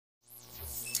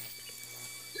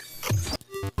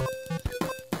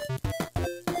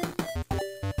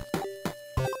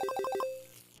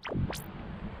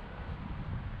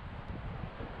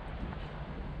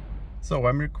So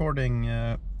I'm recording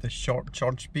the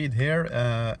charge speed here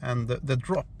and the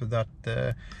drop that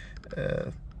the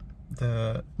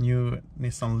new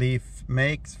Nissan Leaf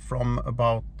makes from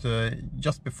about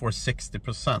just before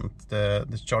 60%.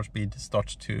 The charge speed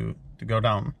starts to go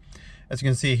down. As you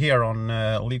can see here on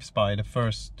Leaf Spy, the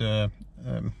first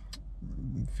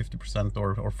 50%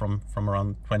 or from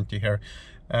around 20 here,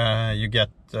 you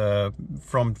get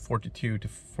from 42 to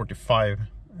 45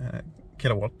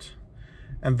 kilowatt.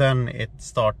 And then it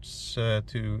starts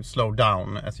to slow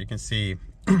down, as you can see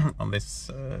on this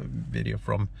video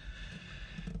from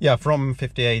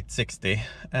 58, 60,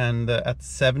 and at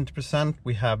 70%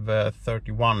 we have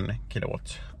 31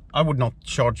 kilowatt. I would not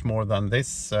charge more than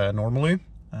this normally,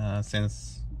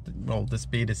 since the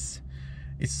speed is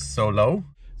so low.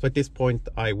 So at this point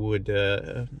I would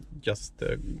just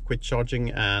quit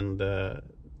charging and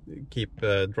keep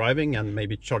driving, and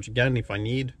maybe charge again if I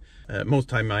need. Most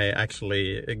time I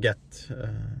actually get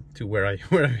to where I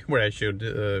should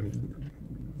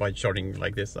by charging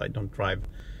like this. I don't drive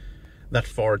that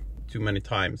far too many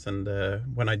times, and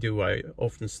when I do, I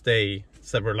often stay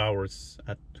several hours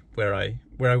at where I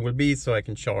will be, so I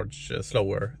can charge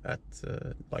slower at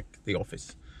like the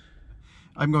office.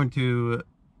 I'm going to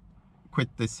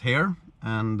quit this here,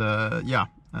 and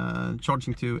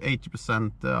charging to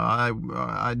 80%.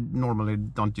 I normally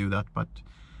don't do that, but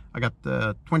I got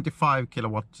 25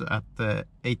 kilowatts at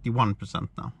 81%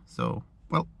 now. So,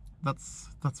 well, that's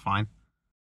fine.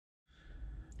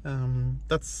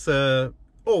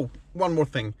 Oh, one more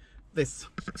thing. This.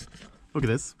 Look at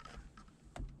this.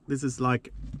 This is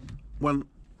like, when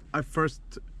I first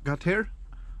got here,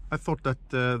 I thought that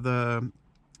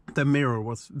the mirror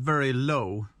was very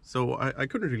low, so I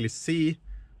couldn't really see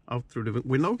out through the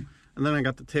window. And then I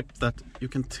got the tip that you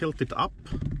can tilt it up,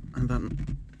 and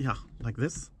then, yeah, like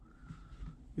this.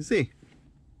 You see?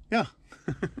 Yeah.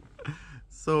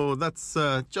 So that's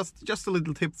just a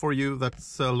little tip for you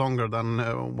that's longer than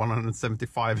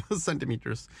 175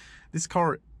 centimeters. This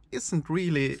car isn't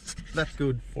really that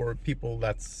good for people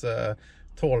that's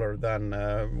taller than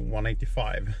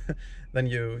 185. Then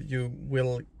you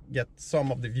will get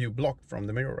some of the view blocked from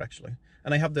the mirror, actually.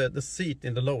 And I have the seat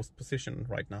in the lowest position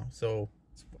right now. So,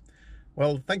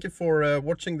 well, thank you for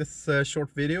watching this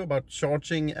short video about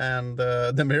charging and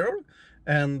the mirror.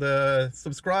 And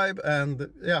subscribe, and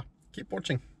yeah, keep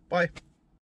watching. Bye.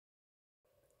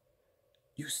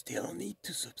 You still need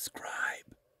to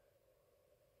subscribe.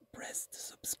 Press the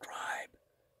subscribe.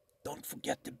 Don't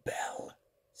forget the bell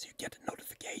so you get the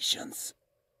notifications.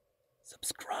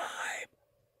 Subscribe.